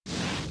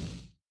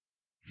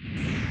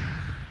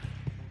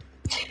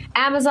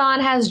Amazon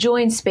has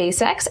joined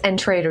SpaceX and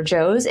Trader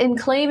Joe's in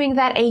claiming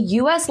that a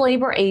U.S.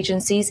 labor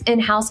agency's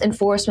in-house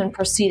enforcement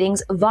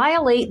proceedings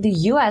violate the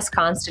U.S.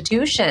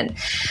 Constitution.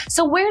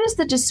 So where does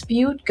the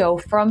dispute go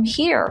from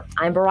here?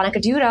 I'm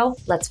Veronica Dudo.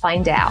 Let's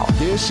find out.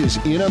 This is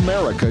In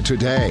America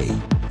Today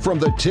from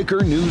the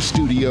Ticker News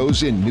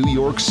Studios in New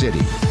York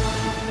City.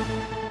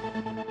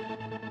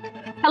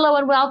 Hello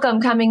and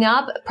welcome. Coming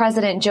up,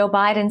 President Joe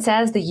Biden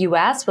says the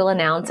U.S. will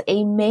announce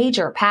a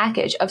major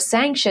package of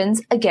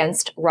sanctions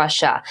against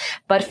Russia.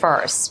 But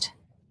first,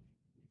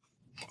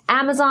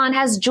 Amazon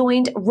has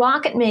joined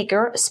rocket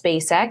maker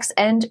SpaceX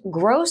and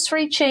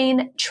grocery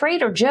chain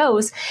Trader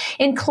Joe's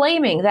in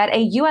claiming that a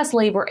U.S.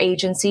 labor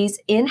agency's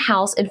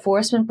in-house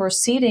enforcement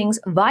proceedings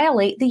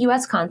violate the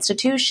U.S.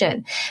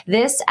 Constitution.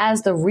 This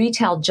as the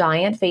retail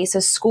giant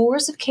faces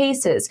scores of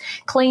cases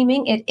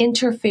claiming it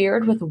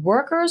interfered with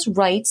workers'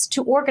 rights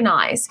to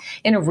organize.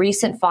 In a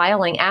recent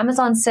filing,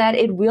 Amazon said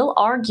it will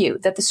argue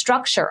that the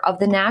structure of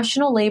the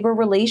National Labor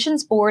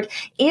Relations Board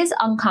is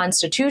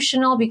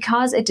unconstitutional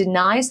because it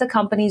denies the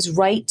company's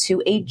right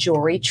to a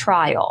jury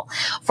trial.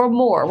 For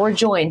more, we're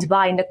joined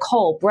by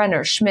Nicole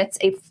Brenner-Schmitz,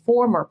 a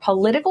former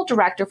political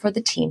director for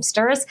the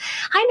Teamsters.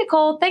 Hi,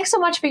 Nicole. Thanks so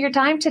much for your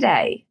time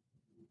today.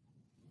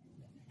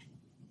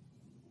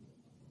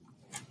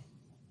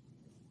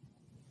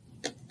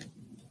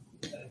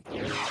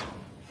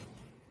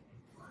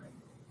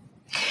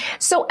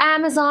 So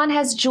Amazon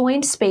has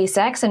joined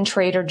SpaceX and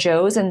Trader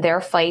Joe's in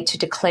their fight to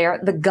declare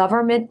the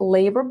government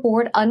labor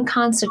board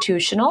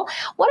unconstitutional.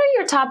 What are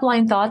your top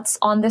line thoughts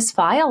on this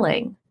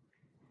filing?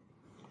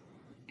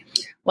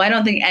 Well, I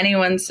don't think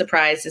anyone's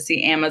surprised to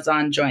see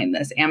Amazon join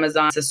this.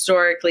 Amazon's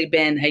historically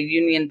been a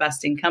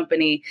union-busting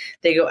company.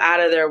 They go out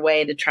of their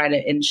way to try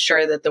to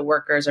ensure that the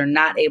workers are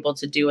not able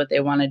to do what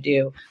they want to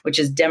do, which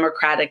is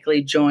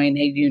democratically join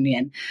a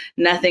union.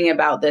 Nothing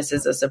about this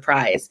is a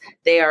surprise.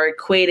 They are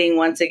equating,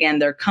 once again,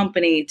 their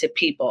company to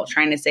people,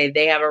 trying to say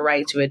they have a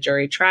right to a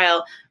jury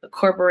trial. A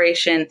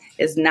corporation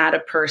is not a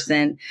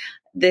person.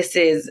 This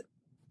is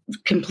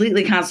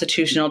completely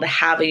constitutional to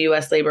have a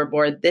U.S. labor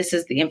board. This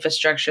is the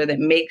infrastructure that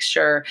makes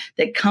sure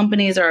that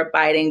companies are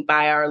abiding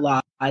by our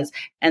laws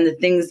and the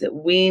things that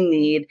we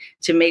need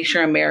to make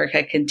sure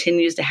America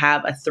continues to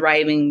have a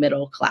thriving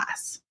middle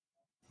class.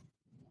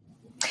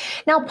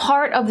 Now,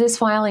 part of this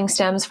filing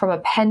stems from a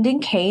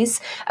pending case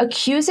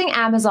accusing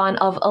Amazon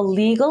of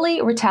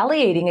illegally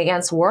retaliating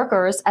against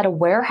workers at a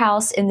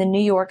warehouse in the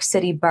New York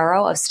City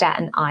borough of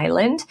Staten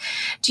Island.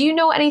 Do you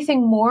know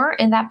anything more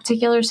in that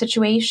particular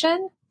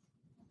situation?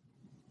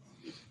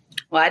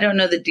 Well, I don't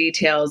know the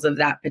details of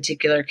that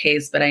particular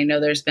case, but I know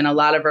there's been a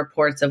lot of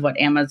reports of what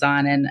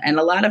Amazon and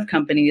a lot of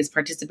companies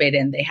participate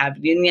in. They have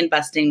union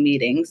busting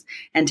meetings,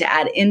 and to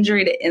add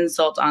injury to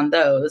insult on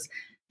those,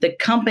 the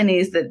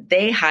companies that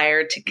they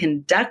hire to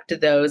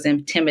conduct those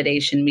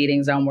intimidation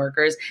meetings on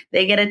workers,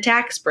 they get a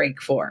tax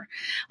break for.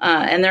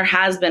 And there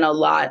has been a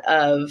lot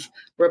of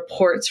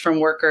reports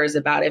from workers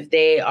about if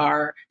they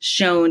are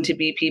shown to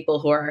be people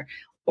who are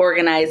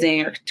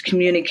organizing or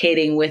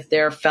communicating with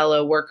their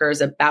fellow workers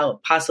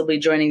about possibly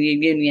joining a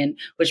union,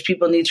 which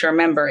people need to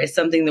remember is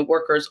something the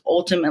workers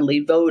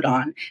ultimately vote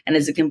on and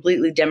is a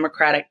completely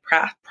democratic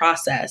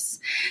process,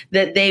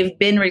 that they've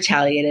been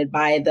retaliated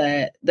by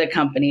the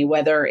company,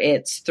 whether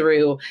it's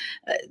through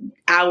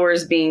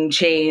hours being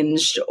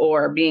changed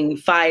or being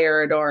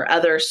fired or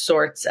other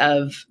sorts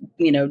of,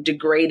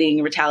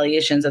 degrading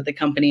retaliations that the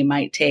company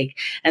might take.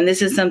 And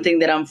this is something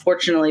that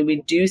unfortunately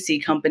we do see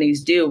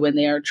companies do when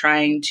they are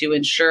trying to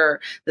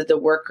ensure that the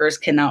workers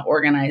cannot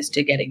organize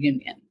to get a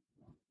union.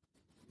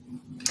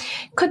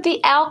 Could the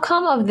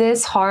outcome of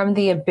this harm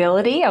the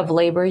ability of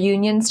labor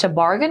unions to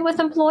bargain with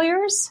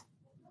employers?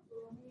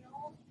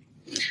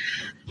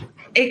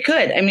 It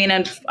could. I mean,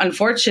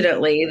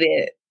 unfortunately,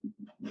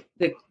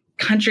 the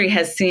country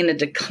has seen a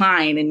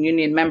decline in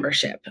union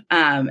membership.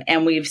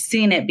 And we've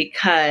seen it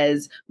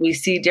because we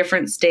see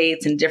different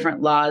states and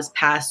different laws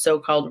pass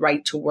so-called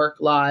right to work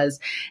laws.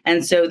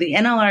 And so the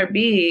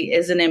NLRB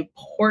is an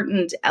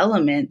important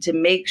element to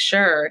make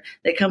sure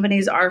that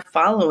companies are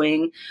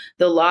following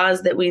the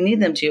laws that we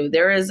need them to.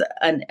 There is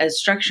a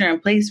structure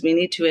in place. We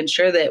need to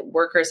ensure that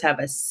workers have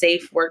a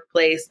safe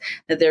workplace,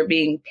 that they're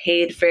being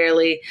paid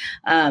fairly.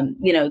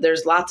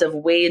 There's lots of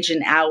wage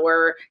and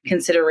hour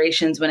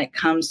considerations when it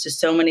comes to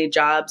so many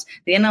jobs.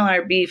 The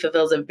NLRB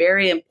fulfills a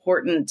very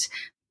important,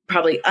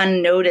 probably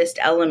unnoticed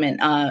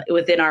element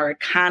within our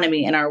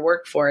economy and our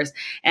workforce.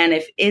 And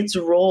if its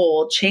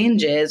role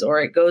changes or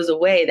it goes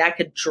away, that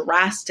could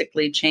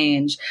drastically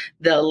change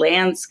the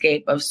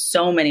landscape of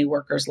so many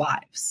workers'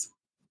 lives.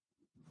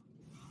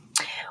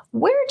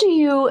 Where do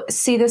you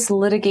see this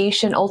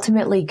litigation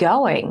ultimately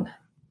going?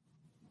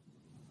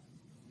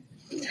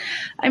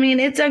 I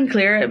mean, it's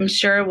unclear. I'm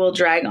sure it will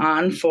drag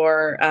on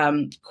for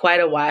quite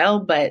a while,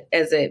 but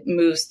as it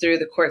moves through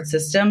the court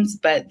systems.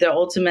 But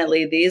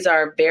ultimately, these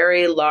are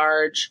very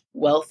large,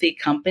 wealthy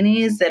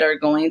companies that are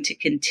going to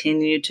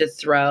continue to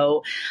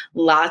throw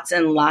lots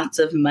and lots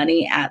of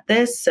money at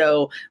this.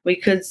 So we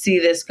could see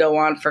this go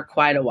on for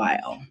quite a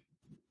while.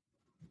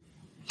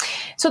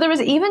 So there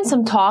was even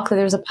some talk that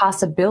there's a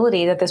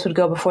possibility that this would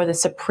go before the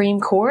Supreme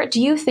Court.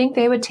 Do you think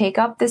they would take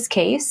up this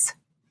case?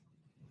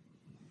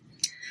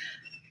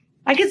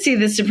 I could see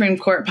the Supreme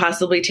Court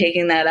possibly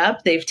taking that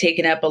up. They've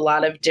taken up a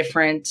lot of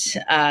different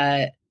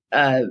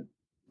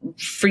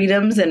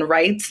freedoms and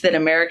rights that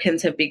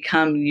Americans have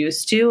become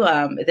used to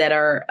that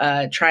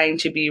are trying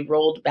to be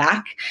rolled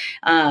back.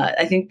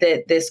 I think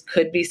that this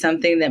could be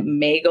something that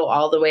may go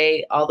all the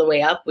way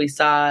up. We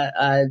saw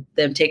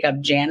them take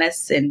up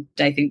Janus in,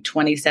 I think,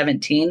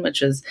 2017,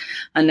 which was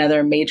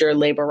another major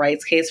labor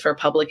rights case for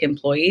public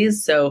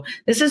employees. So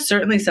this is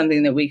certainly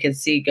something that we could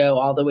see go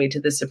all the way to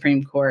the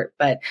Supreme Court.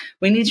 But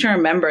we need to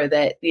remember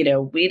that,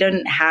 we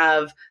didn't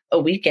have a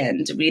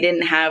weekend. We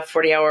didn't have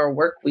 40-hour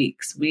work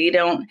weeks.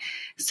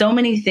 So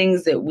many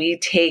things that we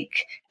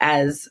take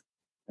as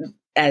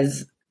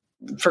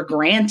for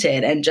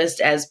granted and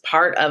just as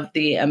part of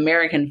the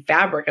American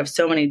fabric of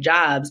so many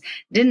jobs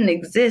didn't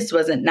exist,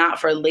 was it not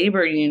for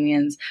labor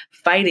unions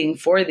fighting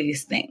for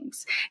these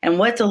things. And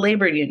what's a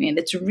labor union?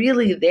 It's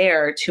really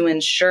there to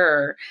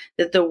ensure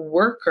that the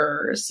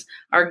workers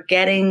are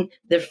getting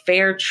the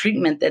fair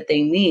treatment that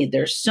they need.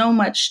 There's so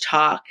much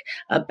talk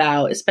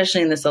about,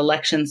 especially in this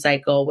election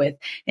cycle, with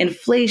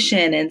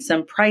inflation and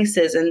some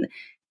prices, and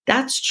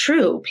that's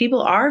true.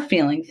 People are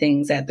feeling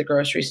things at the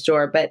grocery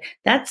store, but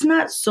that's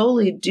not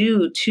solely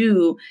due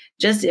to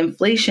just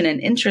inflation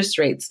and interest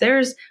rates.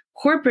 There's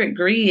corporate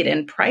greed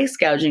and price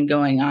gouging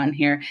going on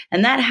here.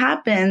 And that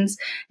happens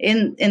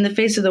in the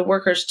face of the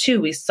workers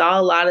too. We saw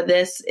a lot of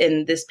this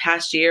in this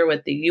past year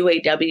with the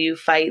UAW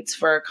fights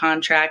for a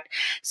contract.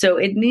 So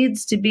it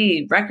needs to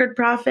be record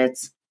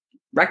profits,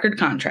 record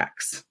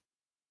contracts.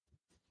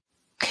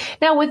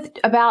 Now, with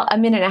about a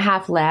minute and a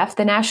half left,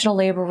 the National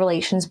Labor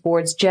Relations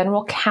Board's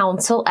general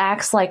counsel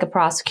acts like a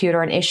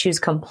prosecutor and issues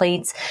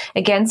complaints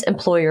against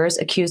employers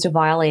accused of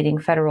violating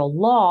federal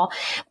law.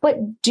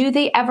 But do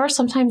they ever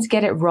sometimes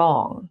get it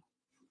wrong?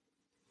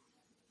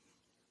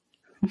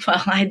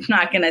 Well, I'm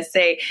not going to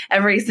say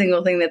every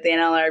single thing that the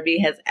NLRB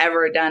has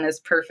ever done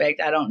is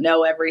perfect. I don't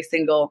know every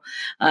single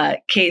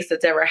case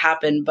that's ever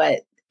happened,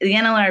 but the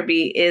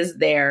NLRB is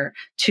there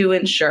to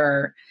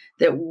ensure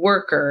that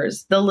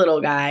workers, the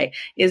little guy,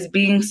 is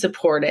being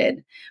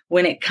supported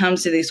when it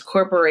comes to these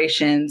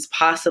corporations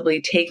possibly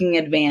taking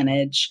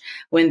advantage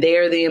when they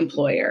are the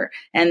employer.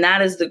 And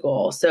that is the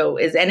goal. So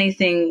is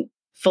anything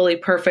fully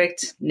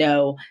perfect?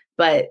 No,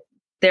 but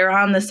they're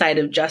on the side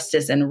of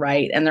justice and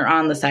right, and they're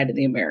on the side of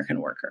the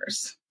American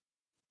workers.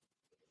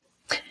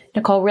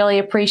 Nicole, really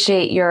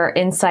appreciate your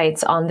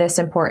insights on this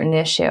important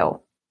issue.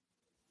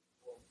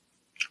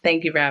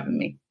 Thank you for having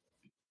me.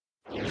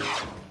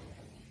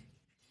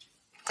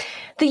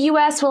 The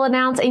U.S. will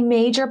announce a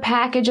major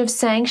package of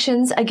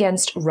sanctions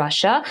against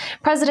Russia.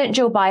 President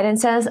Joe Biden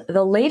says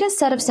the latest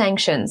set of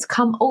sanctions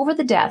come over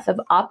the death of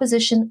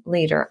opposition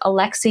leader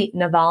Alexei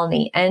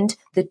Navalny and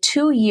the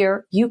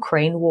 2-year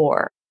Ukraine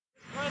war.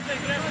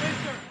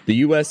 The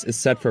U.S. is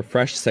set for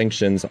fresh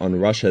sanctions on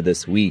Russia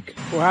this week.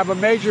 We'll have a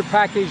major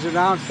package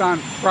announced on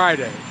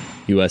Friday.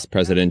 U.S.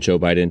 President Joe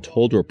Biden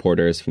told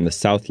reporters from the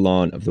South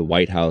Lawn of the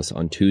White House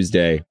on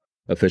Tuesday.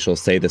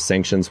 Officials say the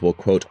sanctions will,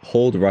 quote,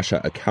 hold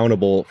Russia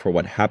accountable for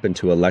what happened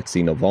to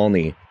Alexei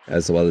Navalny,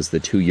 as well as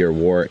the 2-year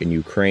war in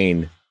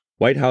Ukraine.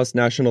 White House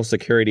National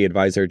Security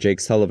Advisor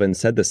Jake Sullivan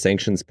said the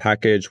sanctions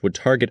package would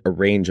target a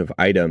range of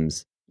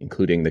items,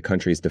 including the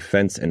country's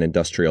defense and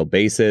industrial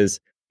bases,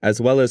 as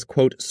well as,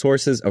 quote,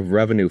 sources of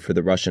revenue for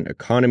the Russian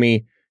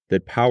economy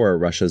that power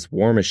Russia's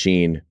war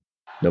machine.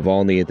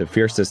 Navalny, the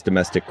fiercest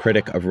domestic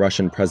critic of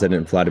Russian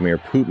President Vladimir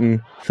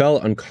Putin, fell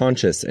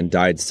unconscious and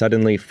died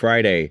suddenly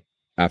Friday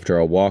after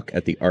a walk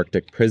at the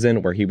Arctic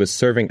prison where he was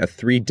serving a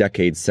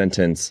 3-decade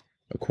sentence,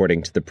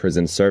 according to the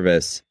prison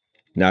service.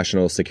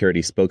 National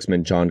Security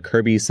spokesman John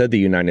Kirby said the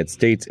United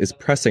States is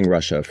pressing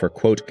Russia for,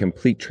 quote,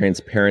 complete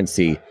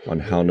transparency on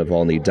how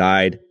Navalny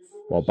died,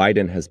 while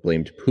Biden has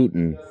blamed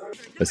Putin.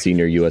 A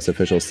senior U.S.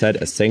 official said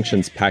a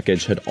sanctions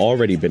package had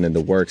already been in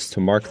the works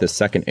to mark the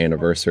second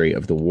anniversary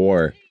of the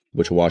war,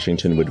 which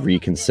Washington would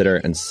reconsider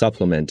and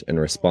supplement in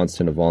response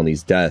to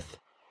Navalny's death.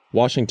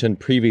 Washington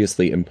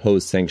previously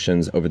imposed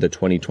sanctions over the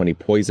 2020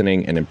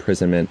 poisoning and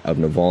imprisonment of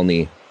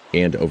Navalny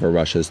and over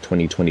Russia's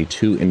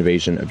 2022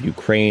 invasion of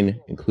Ukraine,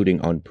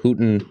 including on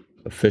Putin,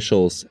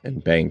 officials,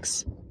 and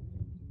banks.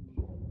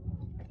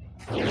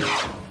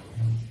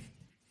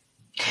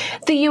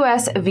 The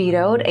U.S.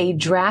 vetoed a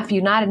draft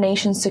United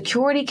Nations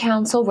Security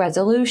Council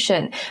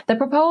resolution. The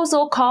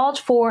proposal called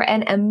for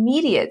an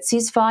immediate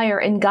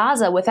ceasefire in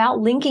Gaza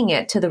without linking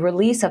it to the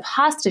release of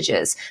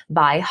hostages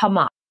by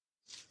Hamas.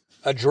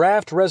 A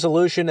draft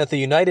resolution at the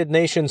United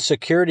Nations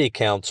Security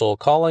Council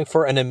calling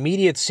for an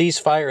immediate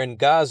ceasefire in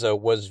Gaza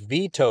was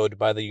vetoed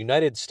by the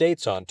United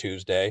States on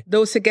Tuesday.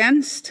 Those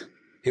against?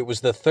 It was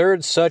the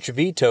third such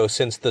veto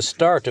since the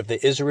start of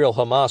the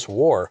Israel-Hamas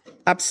war.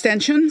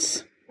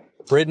 Abstentions?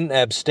 Britain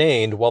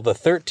abstained, while the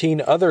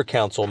 13 other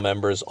council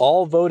members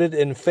all voted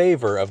in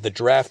favor of the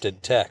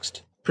drafted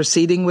text.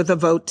 Proceeding with a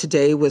vote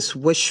today was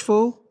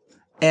wishful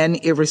and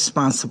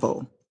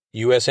irresponsible.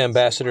 U.S.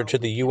 Ambassador to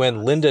the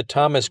UN Linda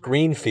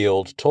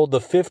Thomas-Greenfield told the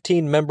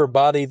 15-member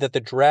body that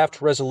the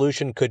draft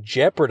resolution could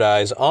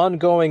jeopardize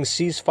ongoing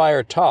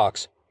ceasefire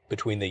talks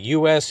between the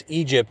U.S.,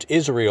 Egypt,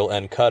 Israel,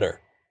 and Qatar.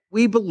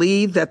 We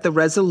believe that the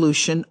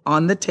resolution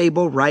on the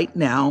table right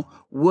now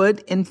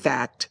would, in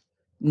fact,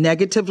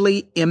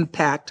 negatively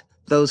impact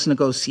those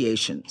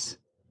negotiations.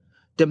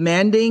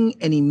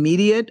 Demanding an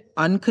immediate,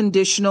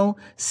 unconditional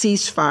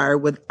ceasefire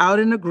without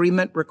an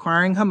agreement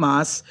requiring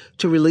Hamas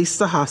to release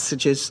the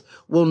hostages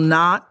will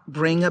not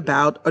bring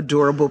about a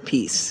durable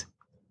peace.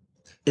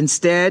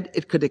 Instead,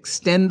 it could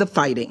extend the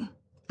fighting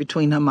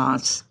between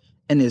Hamas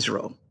and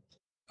Israel.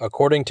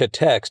 According to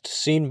text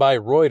seen by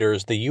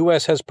Reuters, the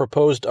U.S. has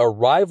proposed a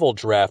rival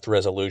draft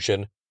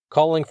resolution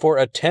calling for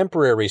a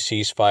temporary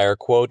ceasefire,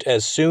 quote,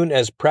 as soon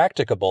as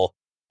practicable,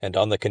 and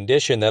on the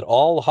condition that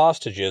all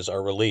hostages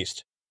are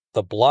released.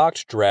 The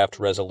blocked draft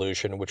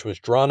resolution, which was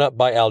drawn up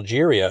by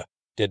Algeria,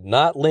 did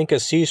not link a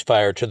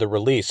ceasefire to the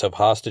release of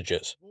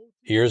hostages.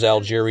 Here's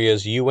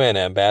Algeria's UN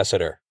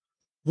ambassador.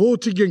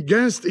 Voting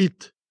against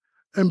it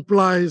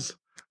implies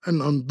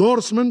an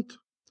endorsement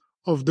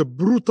of the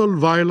brutal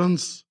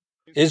violence.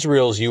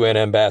 Israel's UN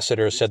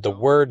ambassador said the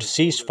word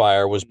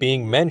ceasefire was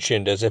being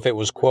mentioned as if it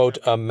was, quote,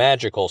 a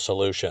magical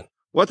solution.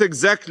 What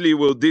exactly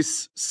will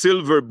this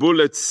silver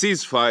bullet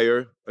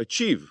ceasefire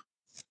achieve?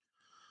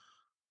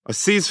 A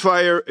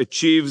ceasefire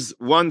achieves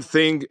one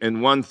thing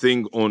and one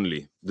thing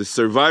only: the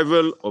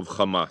survival of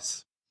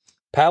Hamas.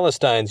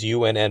 Palestine's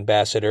UN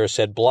ambassador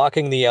said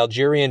blocking the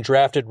Algerian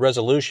drafted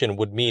resolution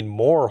would mean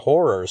more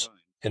horrors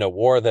in a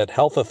war that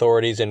health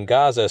authorities in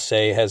Gaza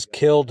say has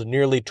killed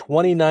nearly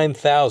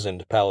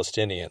 29,000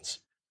 Palestinians.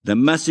 The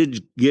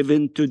message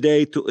given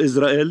today to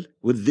Israel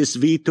with this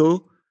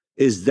veto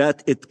is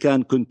that it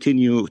can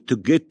continue to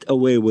get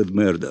away with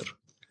murder.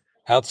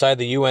 Outside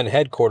the UN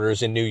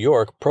headquarters in New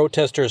York,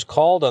 protesters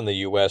called on the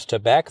U.S. to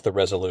back the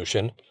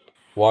resolution.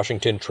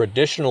 Washington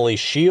traditionally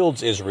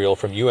shields Israel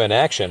from UN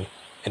action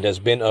and has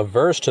been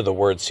averse to the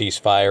word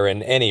ceasefire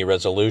in any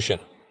resolution.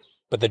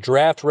 But the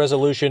draft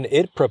resolution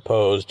it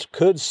proposed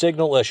could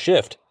signal a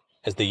shift,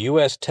 as the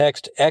U.S.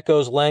 text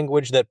echoes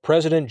language that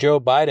President Joe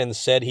Biden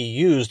said he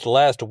used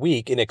last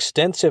week in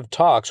extensive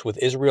talks with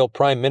Israel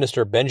Prime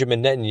Minister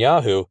Benjamin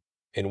Netanyahu,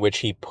 in which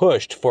he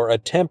pushed for a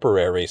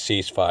temporary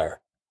ceasefire.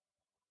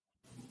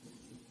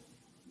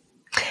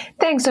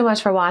 Thanks so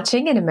much for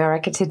watching In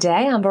America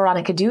Today. I'm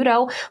Veronica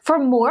Dudo. For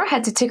more,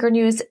 head to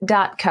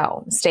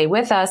tickernews.co. Stay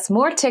with us.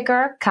 More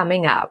Ticker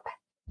coming up.